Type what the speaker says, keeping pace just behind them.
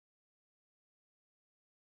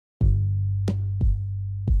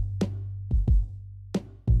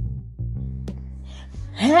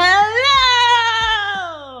Hello!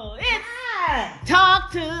 It's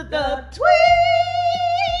Talk to the Tweet!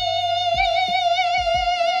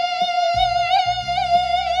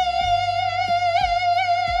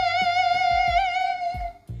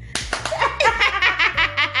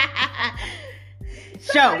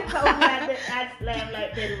 Somebody told me I laugh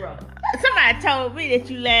like Betty Rowe. Somebody told me that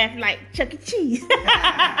you laugh like Chuck E. Cheese.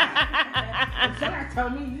 Somebody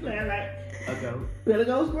told me you laugh like a goat. Billy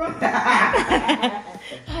Goat's bro.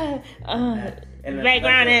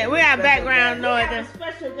 Background, we have background noise. We have a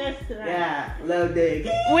special guest tonight. Yeah, love dig.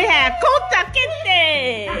 We have Kunta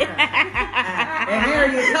Kinte. And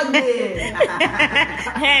Harriet come in.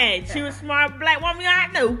 Hey, she was a smart black woman I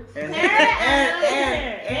knew.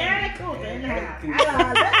 Aaron Cooper in the house.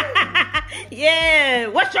 Yeah,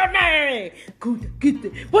 what's your name? Kunta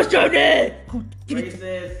Kinte. What's your name? Kunta Kinte.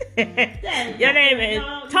 Racist. Your name is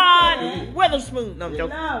Todd Witherspoon. No, I'm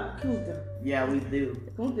joking. No, Cooper. Yeah, we do.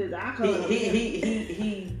 Cooper's our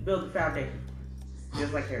He built the foundation,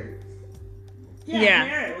 just like Harriet. Yeah.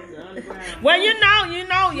 Harriet was the underground. Well,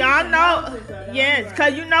 y'all know. Yes,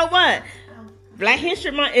 because you know what? Black History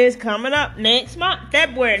Month is coming up next month,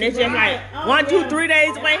 February. And it's just like 1, 2, 3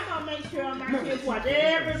 days away. I'm going to make sure my kids watch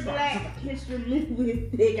every Black History movie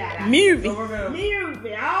they got out. Movie.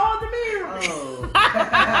 Movie. All the movies. Oh. We're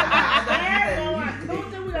going to watch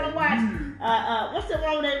Cooper. We're going to watch, what's the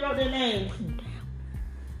one where they wrote their names?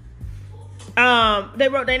 They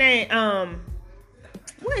wrote their name.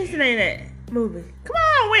 What is the name of that movie? Come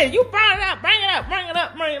on, wait. You brought it up. Bring it up.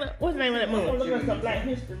 What's the name of that I'm going to movie? look at some Black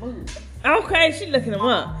History movies. Okay, she looking them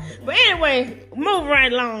up. But anyway, move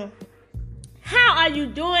right along. How are you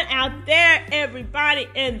doing out there, everybody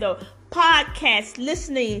in the podcast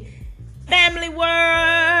listening family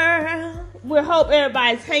world? We hope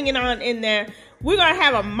everybody's hanging on in there. We're going to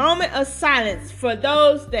have a moment of silence for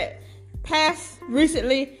those that passed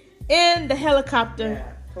recently in the helicopter.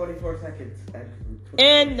 Yeah, 24 seconds.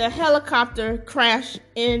 In the helicopter crash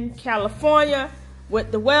in California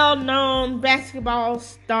with the well-known basketball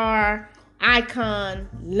star, icon,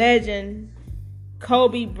 legend,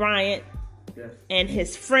 Kobe Bryant, Yes. and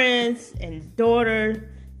his friends and daughter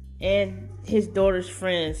and his daughter's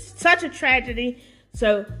friends. Such a tragedy.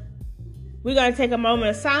 So we're going to take a moment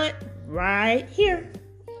of silence right here.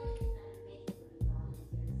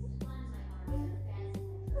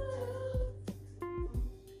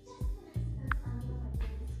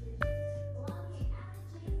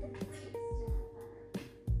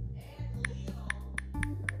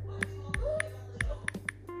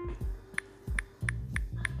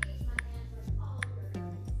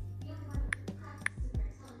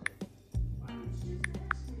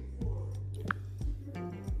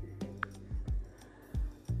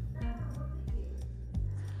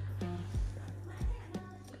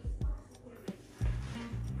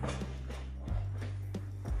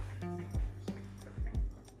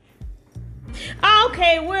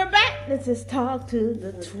 Okay, we're back. This is Talk to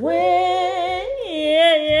the Twin.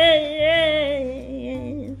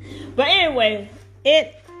 But anyway,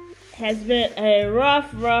 it has been a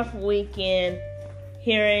rough weekend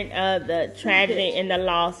hearing the tragedy and the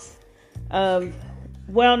loss of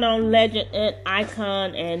well-known legend and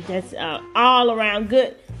icon and just all around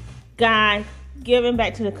good guy giving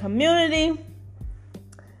back to the community.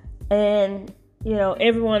 And, you know,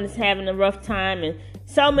 everyone is having a rough time, and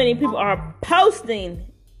so many people are posting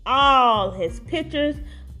all his pictures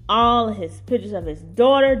of his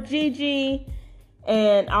daughter, Gigi,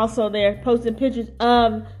 and also they're posting pictures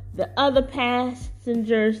of the other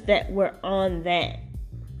passengers that were on that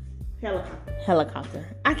helicopter.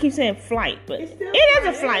 I keep saying flight, but it is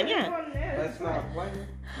a flight, yeah. That's not a plane.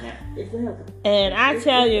 Yeah, it's a helicopter. And I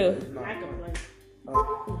tell you, Like a plane.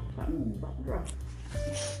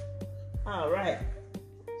 All right.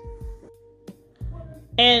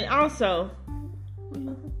 and also,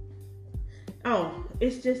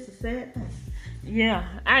 It's just a sad thing. yeah,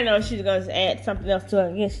 I know she's going to add something else to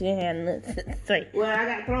it. I guess she didn't have nothing to say. Well, I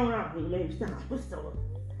got thrown off and made me stop. What's so?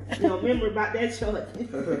 You know, remember about that short.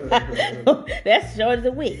 That's short as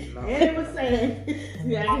a week. And it was saying,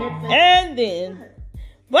 yeah, I had to say. And then,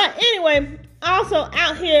 but anyway, also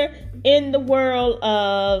out here in the world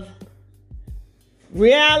of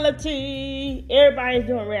reality, everybody's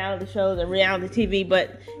doing reality shows and reality TV,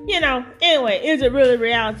 but you know, anyway, is it really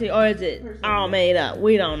reality or is it all made up?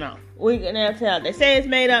 We don't know. We can never tell. They say it's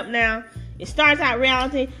made up now. It starts out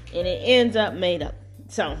reality and it ends up made up.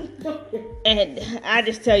 So, and I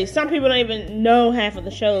just tell you, some people don't even know half of the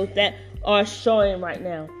shows that are showing right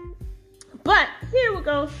now. But here we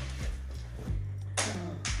go.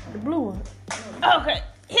 The blue one. Okay.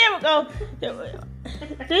 Here we go.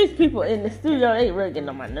 These people in the studio, they really getting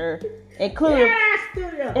on my nerves. Including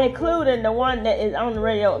the one that is on the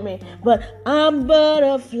radio with me. But I'm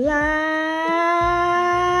butterfly.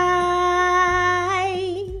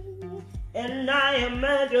 And I am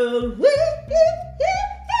magic.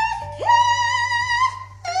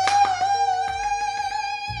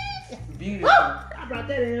 Beautiful. I brought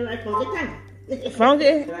that in like funky time. Funky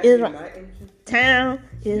Can I is get right. my intro? Town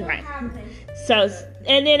is right. So,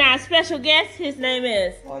 and then our special guest, his name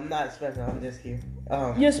is. Well, I'm not special. I'm just here.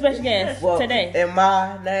 Your special guest Well, today. and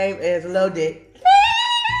my name is Lil Dick.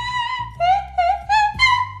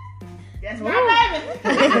 That's my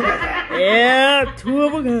baby. Yeah, two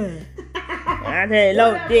of a gun. I tell you,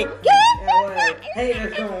 low dick.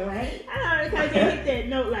 Haters gonna hate. I know they can't hit that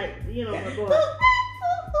note like, you know, my boy.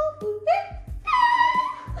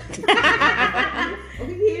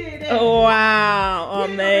 Oh, wow,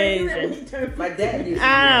 amazing. My dad used to do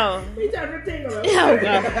Oh, He turned the tingle up. oh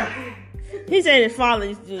God. He said his father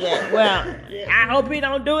used to do that. Well, I hope he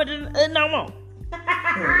don't do it no more.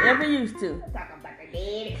 Never used to. Talking about the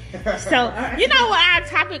daddy. So, you know what our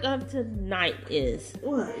topic of tonight is?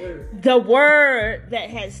 What? The word that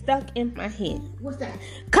has stuck in my head. What's that?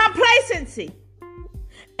 Complacency.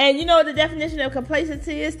 And you know what the definition of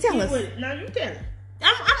complacency is? Tell us. Now you tell it.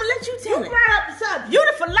 I'm gonna let you tell You it. brought up the subject. You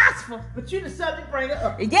the philosopher. But you the subject bringer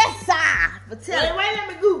up. Yes, sir. But tell it. Wait, let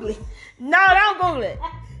me Google it. No, don't Google it.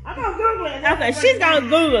 I'm gonna Google it. Okay, she's gonna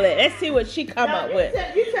Google it. Let's see what she come up with. But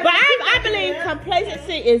I believe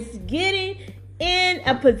complacency is getting in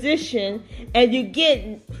a position and you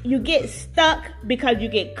get stuck because you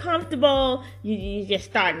get comfortable. You just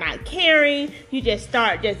start not caring. You just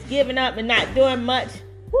start just giving up and not doing much.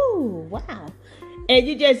 Woo, wow. And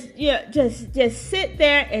you just sit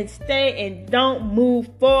there and stay and don't move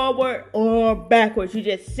forward or backwards.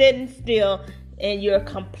 You're just sitting still and you're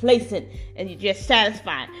complacent and you're just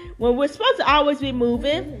satisfied. When we're supposed to always be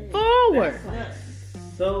moving forward.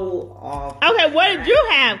 so off. Okay, what did you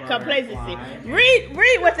have? Complacency.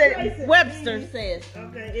 Read what the Webster says.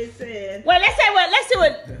 Okay, it says. Well, let's see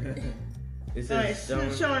what. It Alright,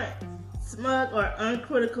 showing smug or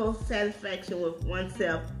uncritical satisfaction with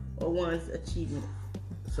oneself or one's achievement.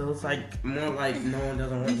 So it's like more like no one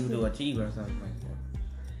doesn't want you to achieve or something like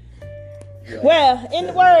that. Well, in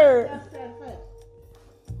the word,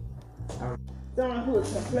 Someone who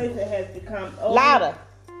is complacent has become louder.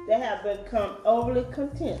 They have become overly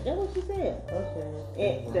content. That's what she said.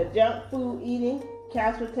 Okay. The junk food eating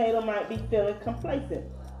couch potato might be feeling complacent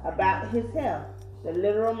about his health. The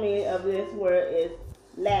literal meaning of this word is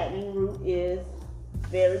Latin root is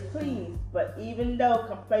very pleased. But even though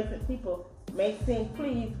complacent people may seem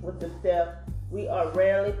pleased with themselves, we are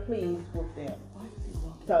rarely pleased with them.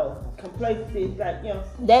 So complacency is like,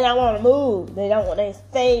 They don't want to move. They don't want to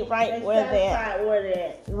stay right they where they're at. satisfied where they're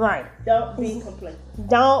at. Right. Don't be complacent.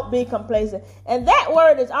 Don't be complacent. And that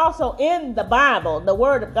word is also in the Bible. The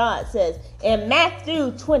word of God says in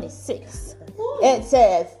Matthew 26, it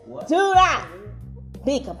says, do not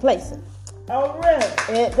be complacent. Oh,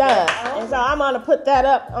 really? It does. And so I'm going to put that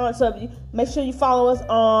up on, so you make sure you follow us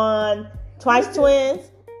on Twice Twins,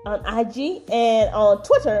 on IG, and on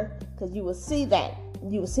Twitter, because you will see that.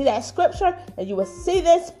 You will see that scripture, and you will see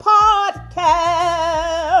this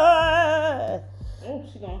podcast. Oh,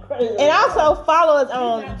 she going crazy. And also follow us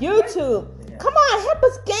on YouTube. Come on, help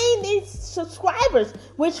us gain these subscribers.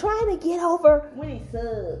 We're trying to get over We need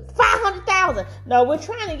subs. 500,000. No, we're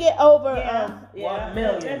trying to get over 1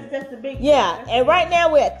 million. That's the big yeah, and right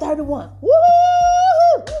now we're at 31. Woo!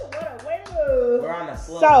 We're on a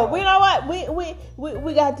slow So roll. you know what?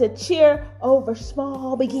 We got to cheer over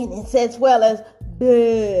small beginnings as well as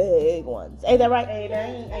big ones. Ain't that right?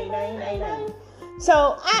 Ain't.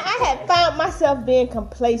 So I had found myself being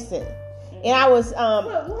complacent, and I was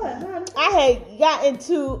What? I had got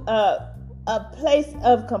into a place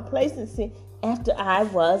of complacency after I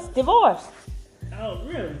was divorced. Oh,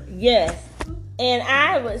 really? Yes. And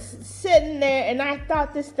I was sitting there and I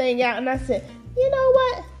thought this thing out and I said, you know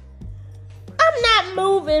what? I'm not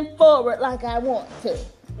moving forward like I want to.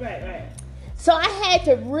 Right. So I had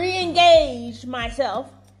to re-engage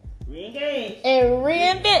myself Re-engage. and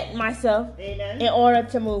reinvent myself Amen. in order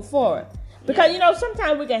to move forward. Because,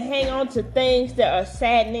 sometimes we can hang on to things that are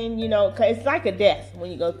saddening, because it's like a death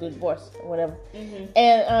when you go through divorce or whatever. Mm-hmm.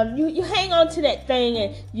 And you hang on to that thing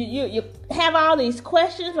and you have all these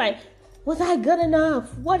questions like, was I good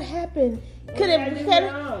enough? What happened? Could it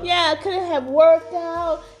have worked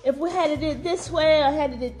out if we had it did this way or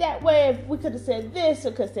had it did that way? If we could have said this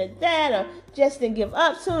or could have said that or just didn't give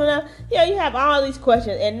up soon enough? You have all these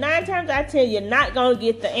questions, and 9 times out of 10, you're not gonna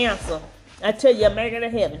get the answer until you make it to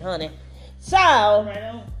heaven, honey. So Right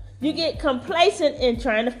on. you get complacent in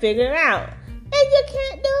trying to figure it out, and you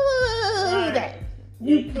can't do Right. that.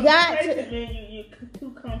 You got complacent to. means you're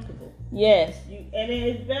too comfortable. Yes. And then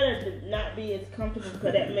it's better to not be as comfortable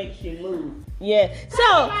because that makes you move. Yeah.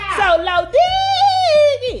 So low D.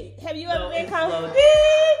 Have you ever been complacent?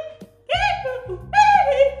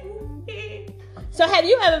 So have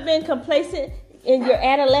you ever been complacent in your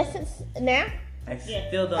adolescence now? I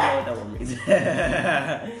still don't know what that one means.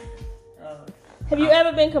 Have you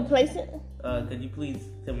ever been complacent? Could you please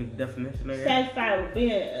tell me the definition of that? Satisfied with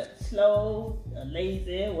being slow,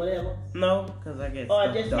 lazy, whatever. No, because I get Or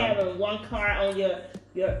stuff just done. having one car on your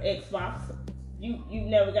Xbox. You've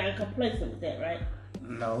never gotten complacent with that, right?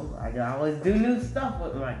 No, I always do new stuff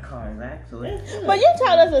with my cars, actually. But you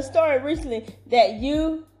told us a story recently that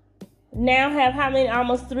you now have how many?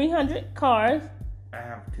 Almost 300 cars. I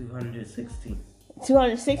have 216.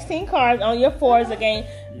 216 cars on your Forza game.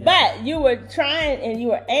 Yeah. But you were trying and you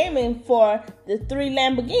were aiming for the 3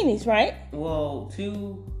 Lamborghinis, right? Well,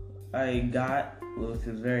 2 I got, which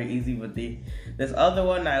was very easy, but this other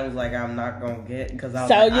one I was like, I'm not gonna get because I was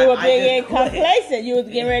So like, you were I being just quit. complacent. You was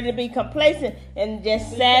getting ready to be complacent and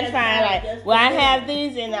just satisfied. Like, well, I have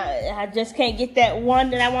these and I just can't get that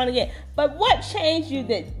one that I want to get. But what changed you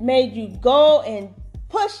that made you go and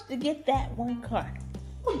push to get that one car?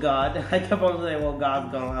 Oh God, I kept on saying, well,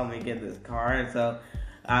 God's gonna help me get this car, and so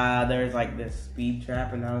there's like this speed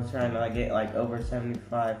trap, and I was trying to like get like over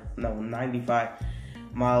 95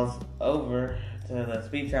 miles over to the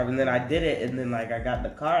speed trap, and then I did it, and then like I got the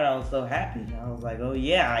car, and I was so happy. I was like, oh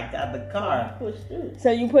yeah, I got the car. Push through.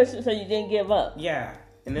 So you pushed it, so you didn't give up. Yeah,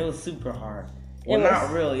 and it was super hard. It Well, was-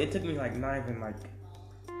 not really. It took me like not even like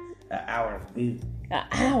an hour to do. An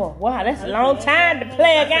hour? Wow, that's a long time to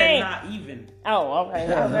play I a said game. not even. Oh, okay.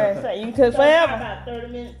 I was gonna say you took So forever. about 30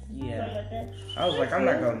 minutes. Yeah. Something like that. I was like, I'm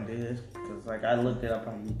not gonna do this because like I looked it up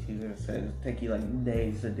on YouTube and it said it'd take you like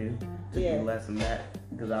days to do. Took Yeah. me less than that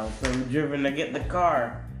because I was so driven to get the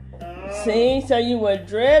car. See, so you were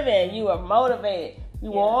driven, you were motivated.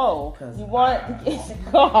 You wanted to get the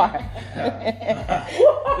car.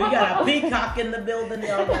 We got a peacock in the building,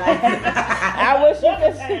 y'all guys. I wish you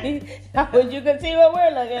could see. I wish you could see what we're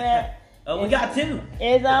looking at. Oh, we got 2.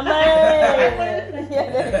 It's amazing.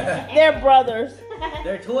 They're brothers.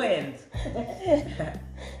 They're twins.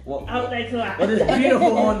 Well, I hope they talk. well, there's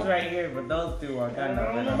beautiful ones right here, but those 2 are kind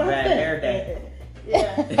of in a bad hair day.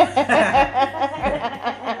 Yeah.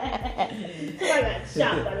 Somebody got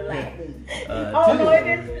shot by the lightning. Oh no,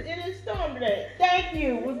 it is storm today. Thank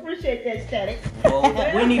you. We appreciate that, Static. Well,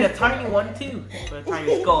 we need a tiny one too for a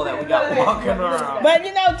tiny skull that we got walking around. But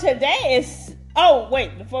you know, today is. Oh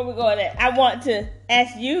wait, before we go to that, I want to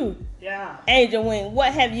ask you, Yeah. Angel Wing,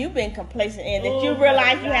 what have you been complacent in that you Oh,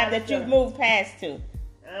 realize my you have that God. you've moved past to?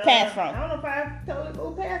 I Pass from. don't know if I've totally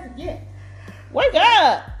moved past it yet. Wake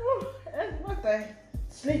up! Whew, that's one thing.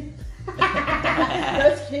 Sleep.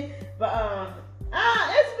 That's it. But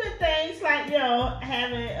it's been things like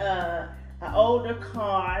having an older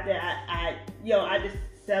car that I just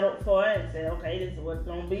settled for it and said, okay, this is what's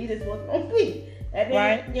gonna be. This is what's gonna be. And then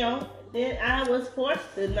Right. then I was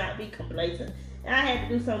forced to not be complacent, and I had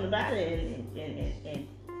to do something about it and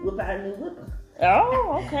whip out a new whipper.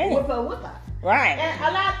 Oh, okay. Whipper. Right. And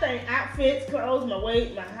a lot of things, outfits, clothes, my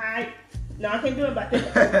weight, my height. No, I can't do it about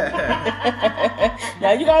that.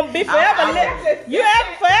 Now you're gonna be forever lip. You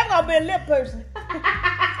forever gonna be a lip person.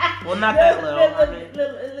 Well, not that little. I mean,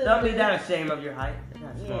 Little don't be bit. that ashamed of your height. There's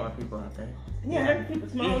not smaller people out there. Yeah, there's people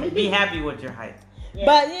smaller than Be me. happy with your height. Yeah.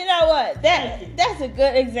 But you know what? That's a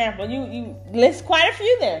good example. You list quite a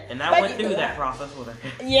few there. And I But went through that process with her.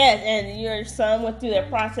 Yes, and your son went through that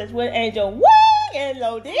process with Angel Wing and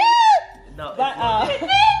Lodi. No, But it's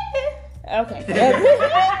okay. got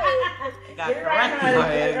Get it correct right, honey. you.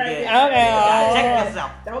 Get it right. Okay. Check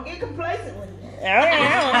yourself. Don't get complacent with me. Okay.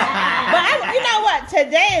 But you know what?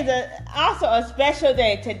 Today is also a special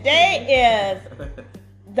day. Today is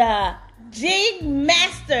the Jig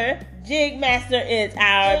Master. Jig Master is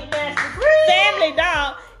our Jig Master. family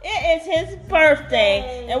dog. It is his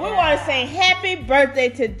birthday, and we want to say happy birthday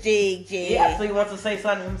to Jig. Yeah, so he wants to say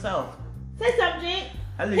something himself. Say something, Jig.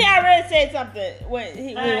 He already said something when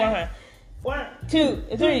we want her. 1, 2,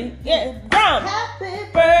 3, yeah, drum. Happy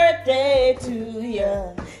birthday to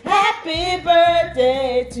you. Happy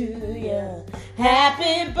birthday to you.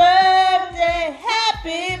 Happy birthday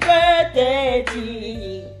to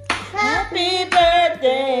you. Happy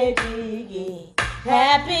birthday to you.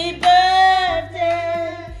 Happy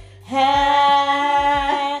birthday.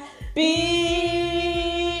 Happy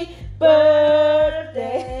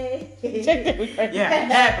birthday. Yeah,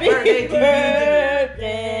 happy birthday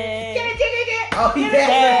to you. Oh, he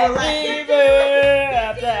danced for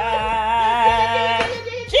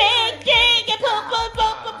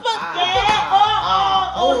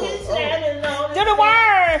Do the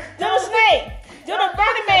worm. Do the snake. Do the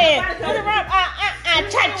Burning Man. Do the rump.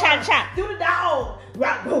 Chop. Do the dog.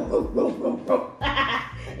 Rock, roll.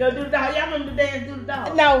 Yo, do the dog. Y'all remember the dance? Do the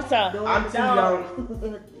dog. No, sir. I'm too young.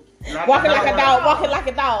 Walking like a dog. Walking like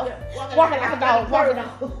a dog.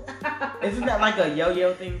 Isn't that like a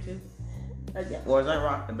yo-yo thing too? Or is that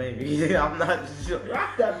Rock the Baby? I'm not sure.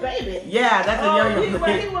 Rock the Baby? Yeah, that's a yo-yo He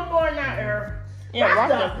thing. was born out there. Yeah, Rock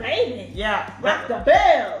the Baby. Yeah. Rock the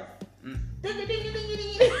Bells.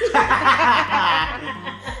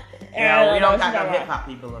 Yeah, we don't got no hip-hop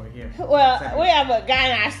people over here. Well, we have a guy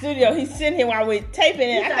in our studio. He's sitting here while we're taping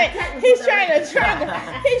it. I think he's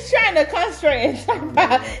trying to concentrate and talk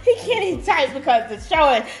about. He can't even type because the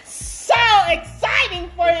show is so exciting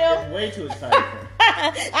for him. It's way too exciting for him.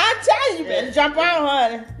 I'm telling you, better jump on,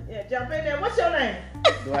 honey. Yeah, jump in there. What's your name?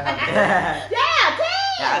 Do I have to?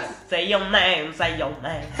 Yeah, Say your name. Say your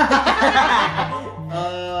name. I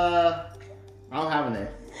don't have a name.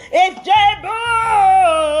 It's J-Book.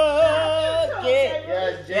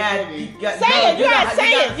 Yeah, you gotta say it. You gotta say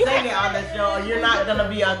it. You gotta sing it on the show. Or you're not gonna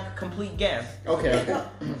be a complete guest. Okay.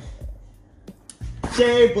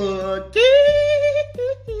 J-Book.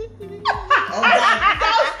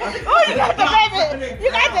 Oh, you got the baby. You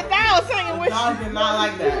got the doll singing with Dog you. did not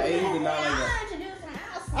like that. He did not like that.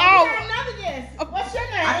 Oh, another guest. What's your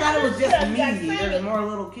name? I thought it was just me. There's more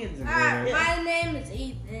little kids in there. My name is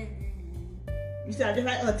Ethan. You sound just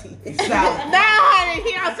like Auntie. You sound- no, honey,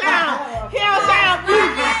 he don't sound Okay,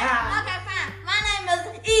 fine. My name is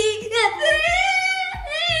Ethan.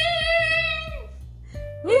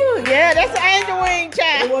 Ooh, yeah, that's an angel wing It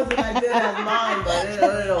child. wasn't like this as mine, but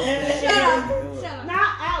it'll Shut up. Now,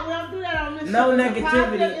 we don't do that on this No show. negativity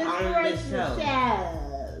Popular on this inspirational show.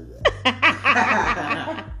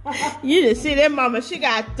 You just see that mama, she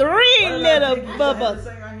got 3 little bubbles.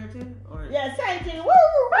 Yeah, sing to you. Woo!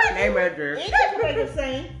 Name Edgar. You can make him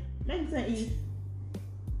sing. Make him sing E.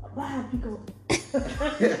 Bye, Pico.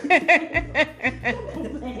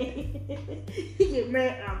 He get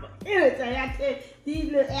mad about anything. I tell you, these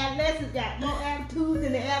little adolescents got more attitudes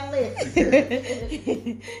than the adolescents.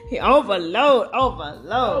 He overload.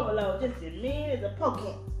 Overload, just as mean as a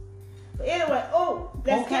polecat. But anyway,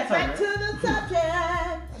 let's get back to the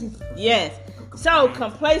subject. Yes. So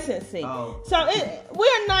complacency. Oh. So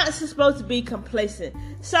we're not supposed to be complacent.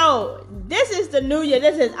 So this is the new year.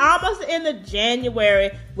 This is almost the end of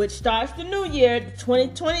January, which starts the new year, the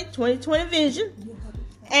 2020 vision.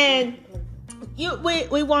 And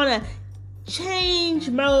we want to change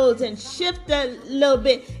modes and shift a little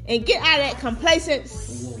bit and get out of that complacent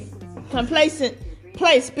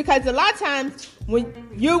place, because a lot of times when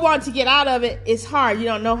you want to get out of it, it's hard. You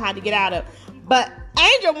don't know how to get out of it. But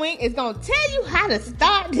Angel Wing is going to tell you how to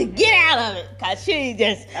start to get out of it, because she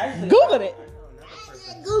just Googled it.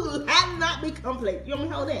 Google how to not be complacent. You want me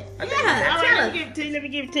to hold that? Yeah, all right, let me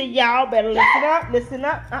give it to you. Y'all better listen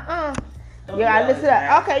up. You gotta listen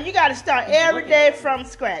up. Okay, you gotta start every day from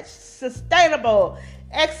scratch. Sustainable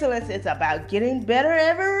excellence is about getting better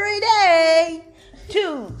every day.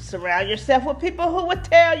 2, surround yourself with people who will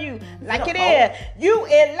tell you like it is. You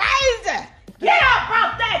Eliza, get up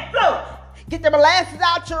off that floor. Get the molasses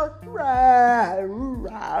out your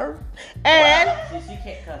and She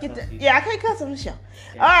can't cuss. I can't cuss on the show.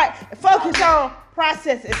 All right, focus on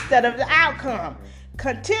process instead of the outcome.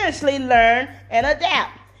 Continuously learn and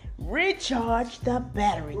adapt. Recharge the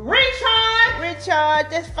battery. Recharge.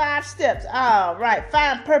 That's 5 steps. All right.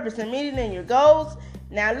 Find purpose and meaning in your goals.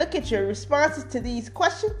 Now look at your responses to these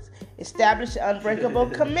questions. Establish an unbreakable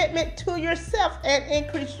commitment to yourself and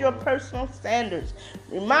increase your personal standards.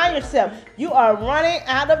 Remind yourself you are running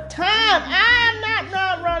out of time. I'm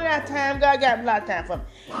not running out of time. God got a lot of time for me.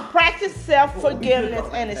 Practice self-forgiveness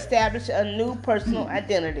and establish a new personal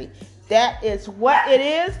identity. That is what it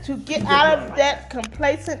is to get out of that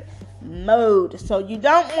complacent mode. So you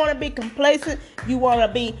don't want to be complacent. You want to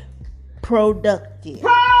be productive.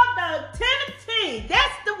 Productivity.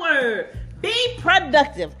 That's the word. Be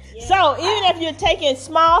productive. Yeah. So even if you're taking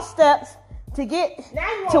small steps to get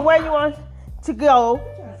to where you want to go,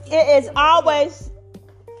 it is always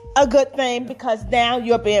a good thing, because now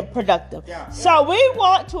you're being productive. Yeah. So we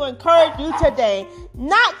want to encourage you today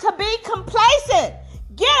not to be complacent.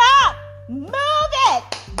 Get up, move it,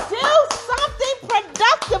 do something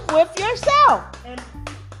productive with yourself,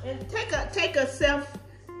 and take a self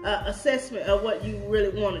assessment of what you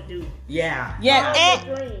really want to do. Yeah. Yeah, Follow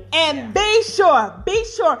your dreams. and be sure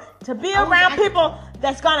to be around people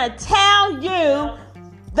that's gonna tell you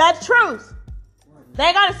the truth.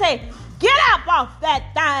 They're gonna say, get up off that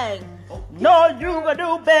thing. No, you can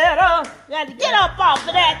do better. You got to get up off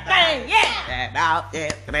of that thing. Yeah. Off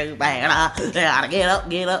that thing.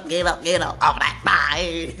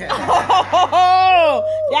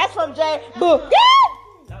 Oh, that's from Jay Book.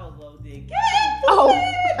 That was Lil Dick. Oh.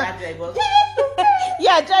 Not Jay Book.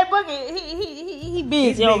 Yeah, Jay Boogie, he busy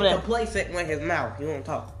He's over being there. complacent with his mouth. He won't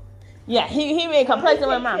talk. Yeah, he being complacent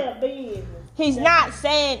with mom. He's not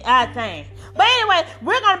saying a thing. But anyway,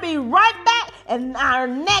 we're going to be right back. And our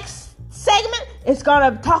next segment is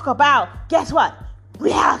going to talk about, guess what?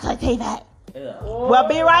 Reality TV. Yeah. We'll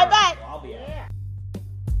be right back. I'll be out.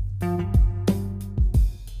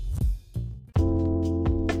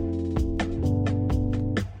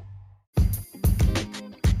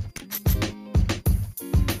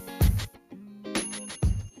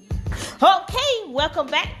 Okay, welcome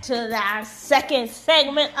back to our second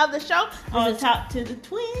segment of the show. I want to talk to the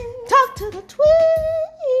twins. Talk to the twins.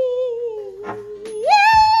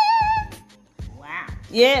 Yeah. Wow.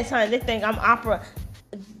 Yes, honey, they think I'm opera.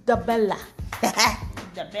 The Bella.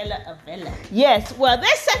 The Bella of Bella. Yes, well,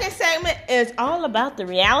 this second segment is all about the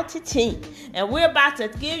reality tea. And we're about to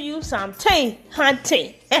give you some tea,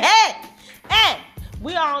 hunty. And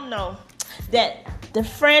we all know that the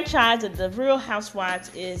franchise of The Real Housewives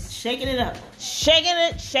is Shaking it up. shaking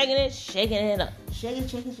it up. Shake it,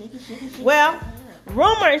 shake it, shake it. Well,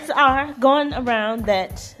 rumors are going around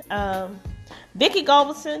that Vicky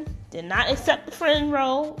Goldberg did not accept the friend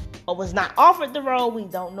role or was not offered the role. We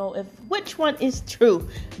don't know which one is true.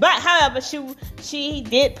 But however, she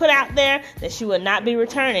did put out there that she would not be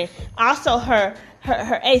returning. Also, her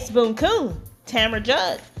ace boon coon, Tamara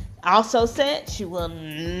Judd, also said she will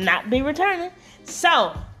not be returning.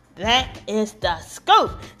 So that is the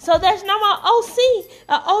scoop. So there's no more OG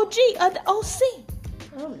of the OC.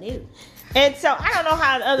 Oh, no. And so I don't know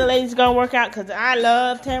how the other ladies gonna work out because I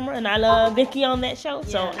love Tamara and I love Vicky on that show.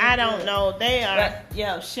 So Yeah, I don't know. They are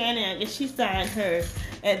But, Shannon, she signed her.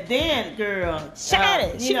 And then, girl.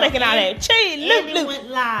 Shannon. She making all that cheese. Andy Loop. went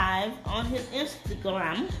live on his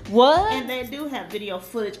Instagram. What? And they do have video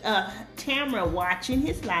footage of Tamara watching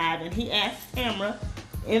his live. And he asked Tamara,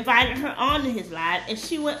 invited her on to his live. And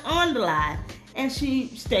she went on the live. And she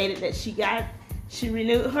stated that she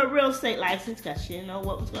renewed her real estate license because she didn't know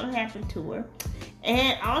what was going to happen to her.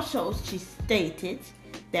 And also, she stated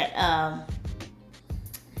that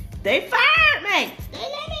they fired me. They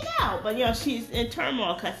let me go. But, she's in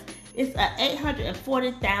turmoil because it's a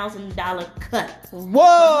 $840,000 cut. Whoa. For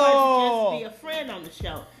her to just be a friend on the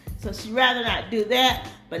show. So she'd rather not do that.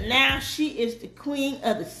 But now she is the queen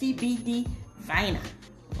of the CBD Vina.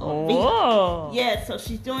 Whoa. Yeah, so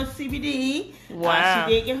she's doing CBD. Wow.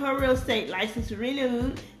 She did get her real estate license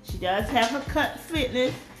renewed. She does have her cut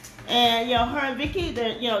fitness. And, her and Vicky,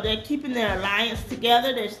 they're keeping their alliance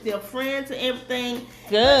together. They're still friends and everything.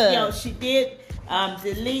 Good. But, she did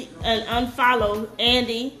delete and unfollow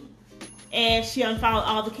Andy. And she unfollowed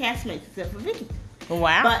all the castmates except for Vicky.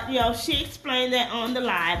 Wow. But, she explained that on the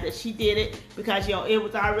live that she did it because, it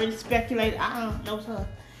was already speculated. No, sir.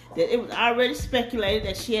 That it was already speculated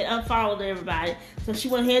that she had unfollowed everybody. So she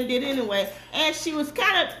went ahead and did it anyway. And she was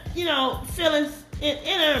kind of, feeling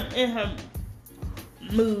in her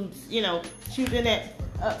moods, she was in that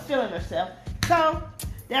feeling herself. So,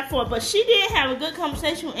 therefore, but she did have a good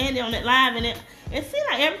conversation with Andy on that live. And it seemed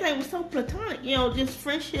like everything was so platonic, just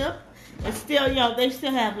friendship. And still, they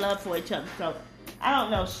still have love for each other. So, I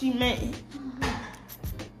don't know.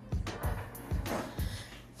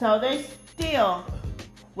 So they still...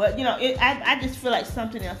 Well, I just feel like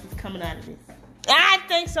something else is coming out of this. I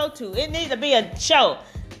think so too. It needs to be a show.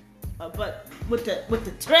 But with the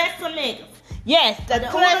tres amigos. Yes, the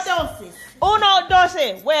tres. Uno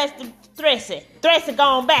doce. Where's the trece? Trece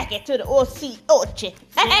going back into the OC oche.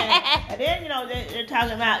 Yeah. And then, they're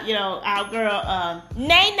talking about, our girl,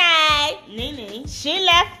 Nene. She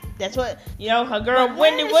left. That's what, her girl, But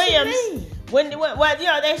Wendy where did Williams. she leave?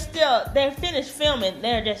 They finished filming.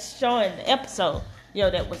 They're just showing the episode,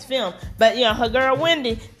 that was filmed. But, her girl,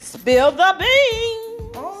 Wendy, spilled the beans.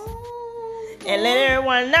 And let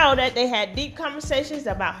everyone know that they had deep conversations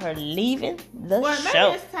about her leaving the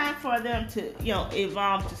show. Maybe it's time for them to,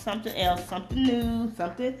 evolve to something else, something new,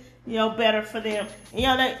 something, better for them.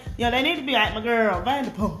 And, they need to be like my girl,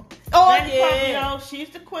 Vanderpump. Vanderpump, she's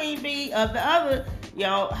the queen bee of the other,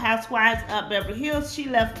 housewives of Beverly Hills. She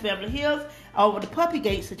left Beverly Hills over the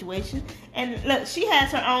Puppygate situation. And look, she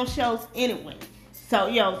has her own shows anyway. So,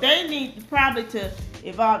 they need probably to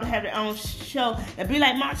evolve to have their own show and be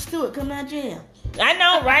like Mark Stewart coming out of jail. I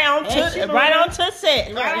know, right on to set. Right on to the set,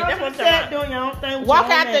 doing your own thing. Walk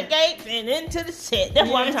out the gate and into the set. That's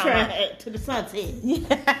what I'm talking about. To the sunset.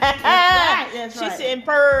 That's right. She's sitting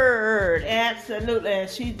bird. Absolutely, and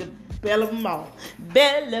she's the belle of them all.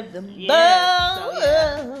 Belle of them all.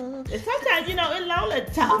 And sometimes, it's lonely at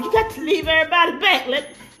the top. You got to leave everybody back.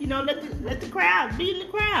 Let the crowd be in the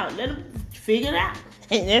crowd. Let them figure it out.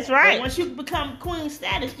 That's right. But once you become queen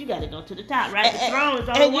status, you got to go to the top, right? The throne is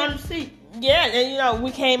only one seat. Yeah, and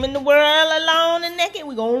we came in the world alone and naked.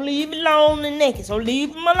 We're going to leave alone and naked. So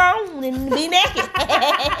leave them alone and be naked.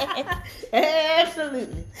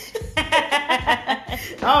 Absolutely.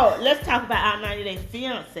 Let's talk about our 90-day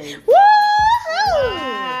fiance. Woo!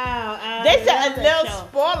 Wow. They said a little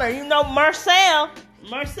spoiler.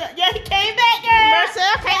 Marcel, yeah, he came back, girl.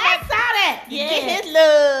 Marcel came back. I saw that. Yeah. Get his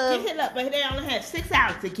love. But they only had 6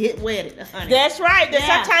 hours to get wedded, honey. That's right.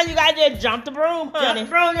 Sometimes you got to just jump the broom, honey. Jump the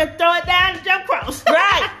broom, just throw it down and jump across.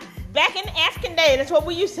 Right. Back in the African day, that's what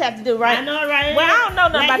we used to have to do, right? I know, right? Well, I don't know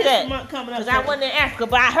nothing about that. Because I wasn't in Africa,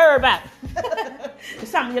 but I heard about it. It's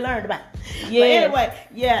something you learned about. Yeah. But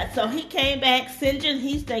anyway, so he came back. Sinjin,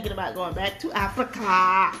 he's thinking about going back to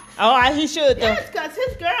Africa. Oh, he should, though. Yes, because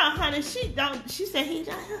his girl, honey, she said he's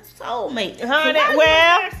not her soulmate. Honey, somebody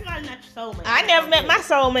not your soulmate. I never met my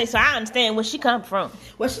soulmate, so I understand where she come from.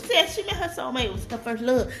 Well, she said she met her soulmate. Was her first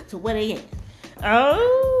love. So where they at?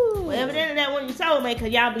 Oh. Well, evidently that wasn't your soulmate because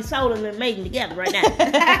y'all be souling and mating together right now.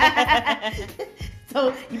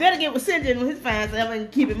 So you better get with Sinjin with his fine self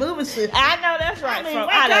and keep it moving, sis. I know that's right. Wake up,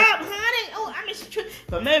 honey. Oh,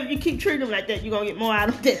 but maybe if you keep treating him like that, you're going to get more out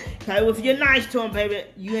of it. Because if you're nice to him, baby,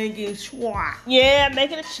 you ain't getting swat. Yeah,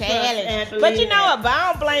 make it a challenge. But you know what? But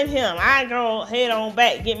I don't blame him. I go head on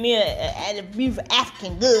back, get me a beautiful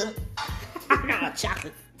African girl. I got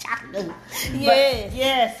chocolate.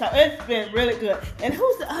 Yeah, so it's been really good. And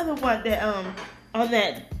who's the other one that on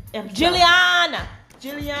that episode? Juliana.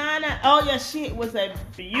 Oh yeah, she was a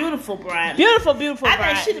beautiful bride. Beautiful bride.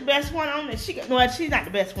 I think she's the best one on there. She's not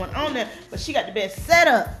the best one on there, but she got the best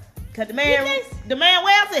setup. Cause the man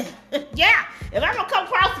wealthy. Yeah. If I'm gonna come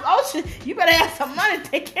across the ocean, you better have some money to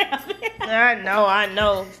take care of it. I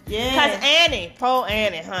know. Yeah. Cause poor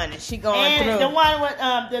Annie, honey, she going through. The one with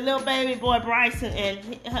the little baby boy Bryson and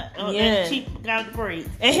that cheap guy with the braids.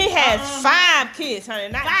 And he has 5 kids, honey,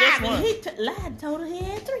 not just one. He lied, told her he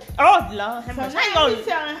had 3. Oh Lord, so how you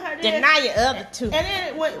gonna her deny your other 2? And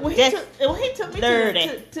then when he took me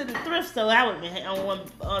to the thrift store, I would have been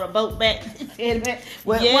on a boat back with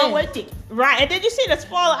one-way ticket. Right, and did you see the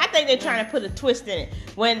spoiler? I think they're trying to put a twist in it.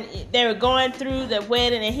 When they were going through the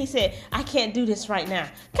wedding and he said, I can't do this right now.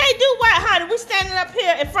 Can't do what, honey? We standing up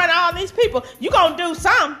here in front of all these people. You gonna do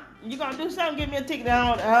something. You gonna do something, give me a ticket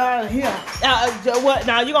down here. What?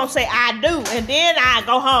 Now you gonna say, I do, and then I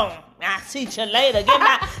go home. I'll see you later.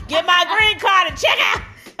 Get my green card and check out.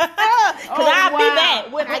 Because I'll be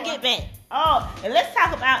back when I get back. Oh, and let's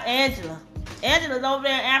talk about Angela. Angela's over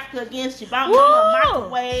there in Africa again. She bought me a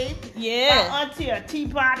microwave. Yeah. My auntie a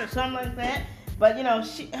teapot or something like that. But, her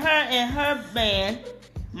and her man,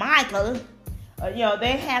 Michael,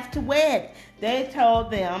 they have to wed. They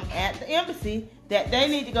told them at the embassy that they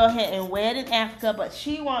need to go ahead and wed in Africa, but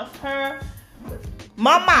she wants her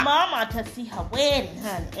mama to see her wedding,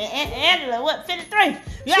 honey. And Angela, 53?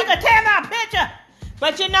 She could tear my picture.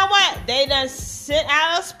 But you know what? They done sent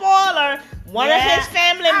out a spoiler. One of his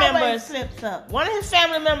family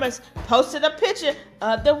members posted a picture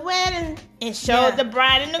of the wedding and showed the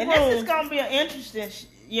bride and the groom. This is going to be an interesting,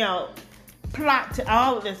 plot to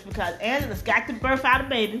all of this because Angela's got to birth out a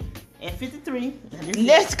baby at 53.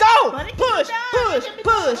 Let's go! Push.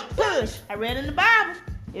 I read in the Bible,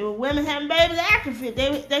 if women having babies after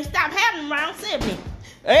 50, they stopped having them around 70.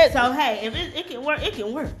 So, hey, if it can work, it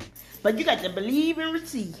can work. But you got to believe and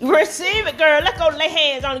receive. Receive it, girl. Let's go lay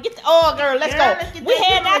hands on it. Get the oil, girl. Let's go. We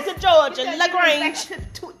head out to Georgia, LaGrange. To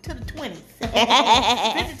the 20s.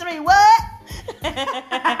 53, what?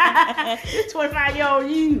 It's 25-year-old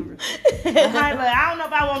you. I don't know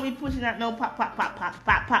if I want to be pushing out no pop.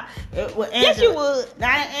 With Angela. Yes, you would.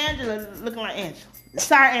 Not Angela looking like Angela.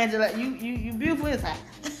 Sorry, Angela. You beautiful inside.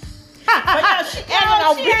 But she's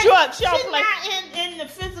not in the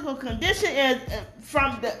physical condition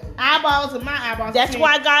from the eyeballs of my eyeballs. That's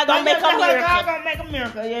why God gonna make a miracle. God gonna make a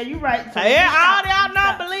miracle. Yeah, you're right. So all y'all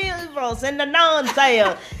non-believers and the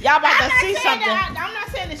non-sales, y'all about to see something. I'm not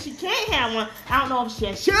saying that she can't have one. I don't know if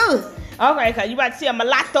she should. Okay, cause you about to see a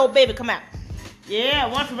mulatto baby come out. Yeah,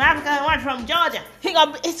 one from Africa and one from Georgia.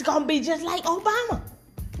 It's gonna be just like Obama.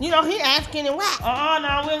 You know, he asking and whack. Oh,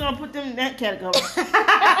 no, we ain't gonna put them in that category.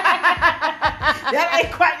 That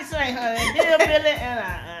ain't quite the same, honey. Hillbilly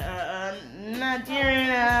and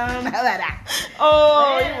Nigerian.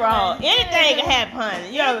 Oh, you're wrong. Anything can happen, honey.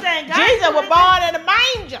 You know, Anything, God, Jesus was anything. born in a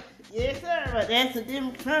manger. Yes, sir, but that's a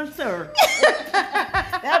different term, sir.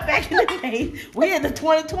 That back in the day. We in the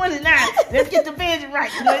 2020 now. Let's get the vision right.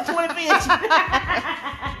 2020 vision.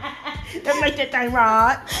 Let's make that thing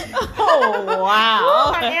right. Oh,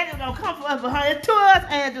 wow. Ooh, Angela gonna come for us, but honey, to us,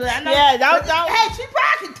 Angela. I know. Yeah, don't. Hey, she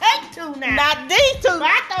probably can take two now. Not these two. But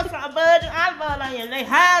I throw some virgin olive oil on you and lay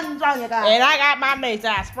hands on you, guys. And I got my mace.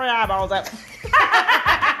 I spray eyeballs up.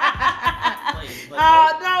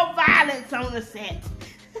 Oh, no violence on the set.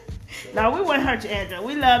 No, we wouldn't hurt you, Angela.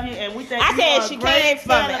 We love you, and we think I you said are she a great came for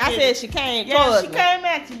me. I celebrity. said she came Yeah, for she me. came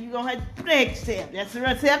at you. You gonna have to protect yourself. That's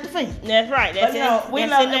the self-defense. That's right. That's But you know, we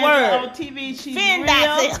that's love in the Angela word. on TV. She's Fend real.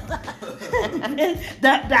 thyself.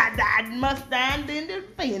 that must stand in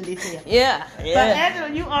defend itself. Yeah. But Yeah. Angela,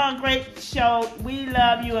 you are a great show. We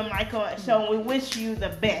love you and Michael show. We wish you the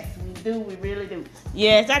best. We do. We really do.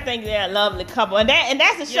 Yes, I think they're a lovely couple, and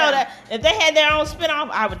that's a show Yeah. that if they had their own spinoff,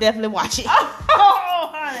 I would definitely watch it. Oh,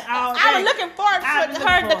 honey. all I was day. looking forward I was for looking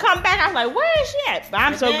her to forward. come back. I was like, where is she at? But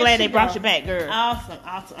I'm And so there glad she they brought go. you back, girl. Awesome.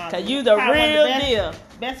 Cause you the Probably one of real best, deal.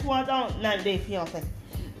 Best ones on 90 Day Fiance.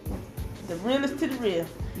 The realest to the real.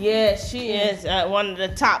 Yeah, she is one of the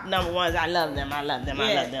top number ones. I love them. I love them.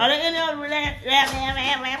 I love them. Are there any other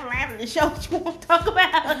reality shows you want to talk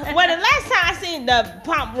about? Well, the last time I seen the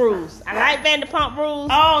Pump Rules, I like Vanderpump Rules.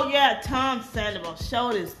 Oh yeah, Tom Sandoval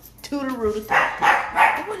showed his to the root.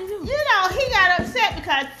 What did he do? You know, he got upset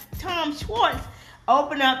because Tom Schwartz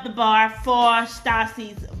opened up the bar for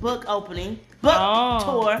Stassi's book tour.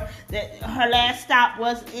 That her last stop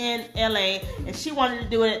was in LA, and she wanted to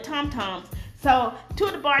do it at Tom Tom's. So two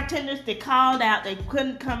of the bartenders, they called out, they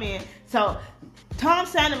couldn't come in. So Tom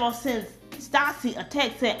Sandoval sends Stassi a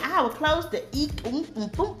text saying, "I will close the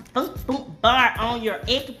bar on your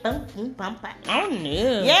Oh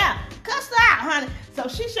no. Yeah, cussed her out, honey. So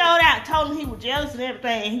she showed out, told him he was jealous and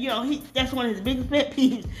everything, and you know, that's one of his biggest pet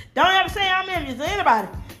peeves. Don't ever say I'm envious of anybody.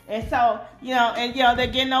 And so, they're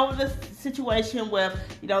getting over the situation with,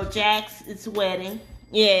 Jack's wedding.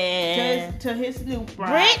 Yeah. To his new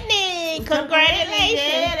bride. Brittany, congratulations.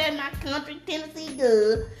 Yeah, that's my country Tennessee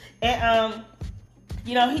good. And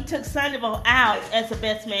he took Sandoval out as the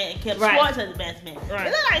best man and kept Schwartz as the best man. Right.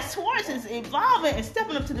 It looks like Schwartz is evolving and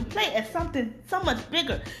stepping up to the plate as something so much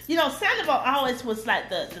bigger. Sandoval always was like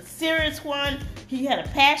the serious one. He had a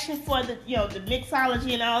passion for the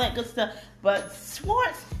mixology and all that good stuff. But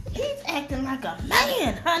Schwartz, he's acting like a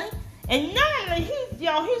man, honey. And normally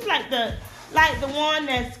he's like the one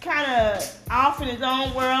that's kind of off in his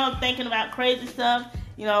own world, thinking about crazy stuff,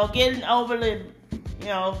 getting overly,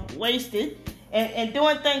 wasted. And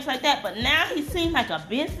doing things like that, but now he seems like a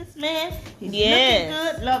businessman. He's looking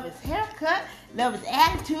good. Love his haircut. Love his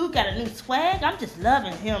attitude. Got a new swag. I'm just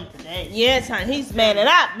loving him today. Yes, honey. He's manning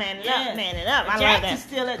up. I love Jackson's that.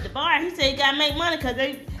 still at the bar. He said he got to make money because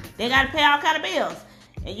they got to pay all kind of bills.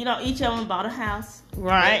 And each of them bought a house.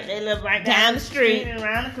 Right. They live right Down the street. and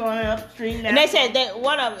around the corner, up the street. And they said that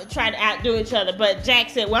one of them tried to outdo each other, but Jack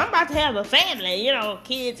said, "Well, I'm about to have a family,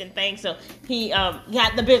 kids and things." So he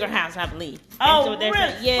got the bigger house, I believe. Oh, so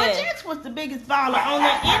really? Yeah. Well, Jax was the biggest baller on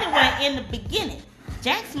there anyway in the beginning.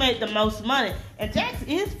 Jax made the most money, and Jax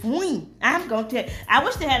is queen. I'm gonna tell you. I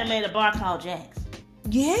wish they had made a bar called Jax.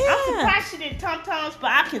 Yeah. I'm surprised she did Tom Tom's, but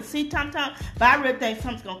I can see Tom Tom. But I really think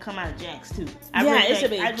something's gonna come out of Jax too. It should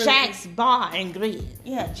be Jack's Bar and Grill.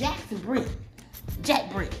 Yeah, Jax and Britt.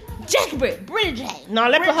 Jack Britt. Jack Britt. Brit Jack. No,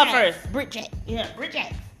 let's put her Jack. first. Brit Jack. Yeah, Britt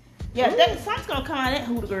Jax. Yeah, something's gonna come out of that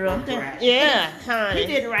Hooter girl. I'm telling you. Yeah, honey. He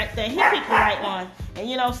did the right thing. He picked the right one. And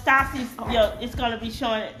Stassi's, it's gonna be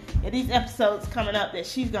showing in these episodes coming up that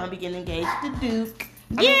she's gonna be getting engaged to Duke.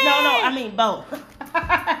 I mean Bo.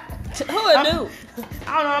 Who a Duke?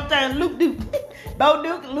 I don't know. I'm saying Luke Duke, Bo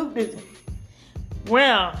Duke, and Luke Duke.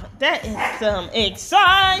 Well, that is some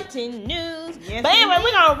exciting news. Yes, But anyway, indeed.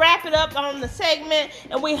 we're going to wrap it up on the segment,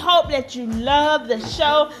 and we hope that you love the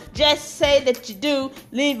show. Just say that you do.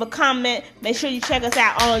 Leave a comment. Make sure you check us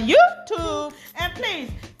out on YouTube. And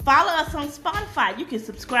please follow us on Spotify. You can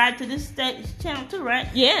subscribe to this channel too, right?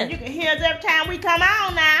 Yeah. You can hear us every time we come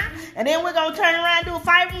on now. And then we're going to turn around, do a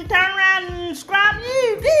fight, and turn around and subscribe to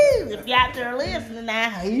you. If you're out there listening now,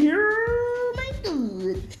 hear me good.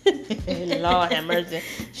 Lord have mercy.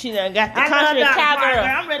 She done got the I country love Dolly Parton. cowgirl.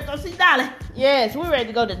 I'm ready to go see Dolly. Yes, we're ready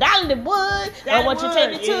to go to Dollywood. I want you to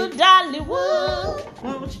take me to Dollywood.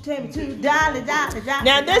 Why don't you take me to Dolly?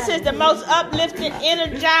 Now, this is the most uplifting,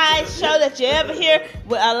 energized show that you ever hear,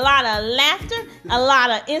 with a lot of laughter, a lot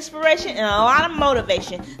of inspiration, and a lot of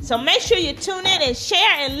motivation. So make sure you tune in and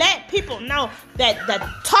share and let people know that the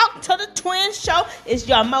Talk to the Twins show is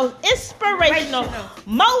your most inspirational,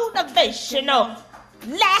 motivational,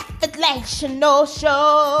 laugh-relational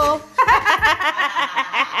show.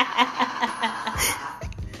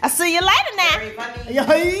 I'll see you later now. You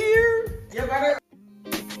better.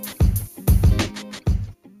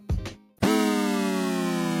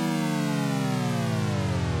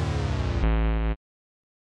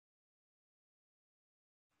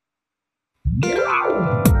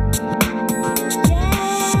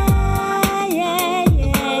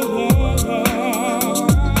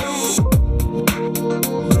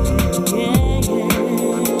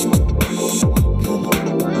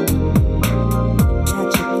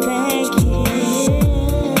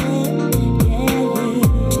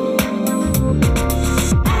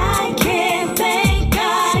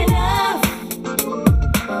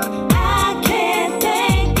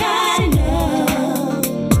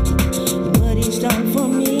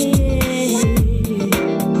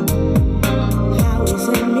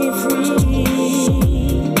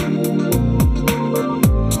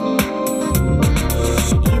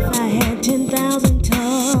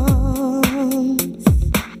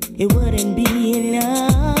 It wouldn't be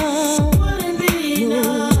enough.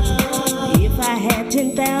 If I had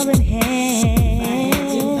 10,000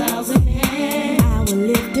 hands, I would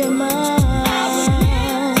lift them up.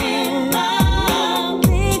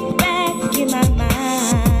 Think back in my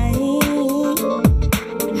mind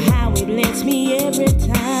how it blessed me every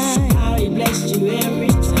time. How it blessed you every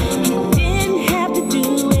time. You didn't have to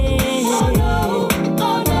do it. Oh no.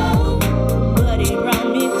 But it brought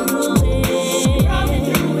me through it.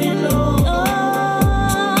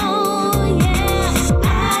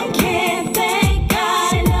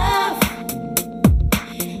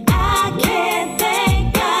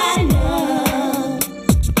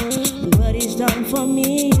 For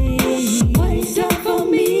me, what he's done for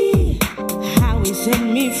me, how he set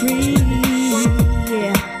me free.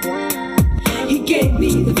 Yeah. He gave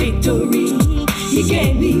me the victory. He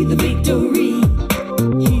gave me the victory.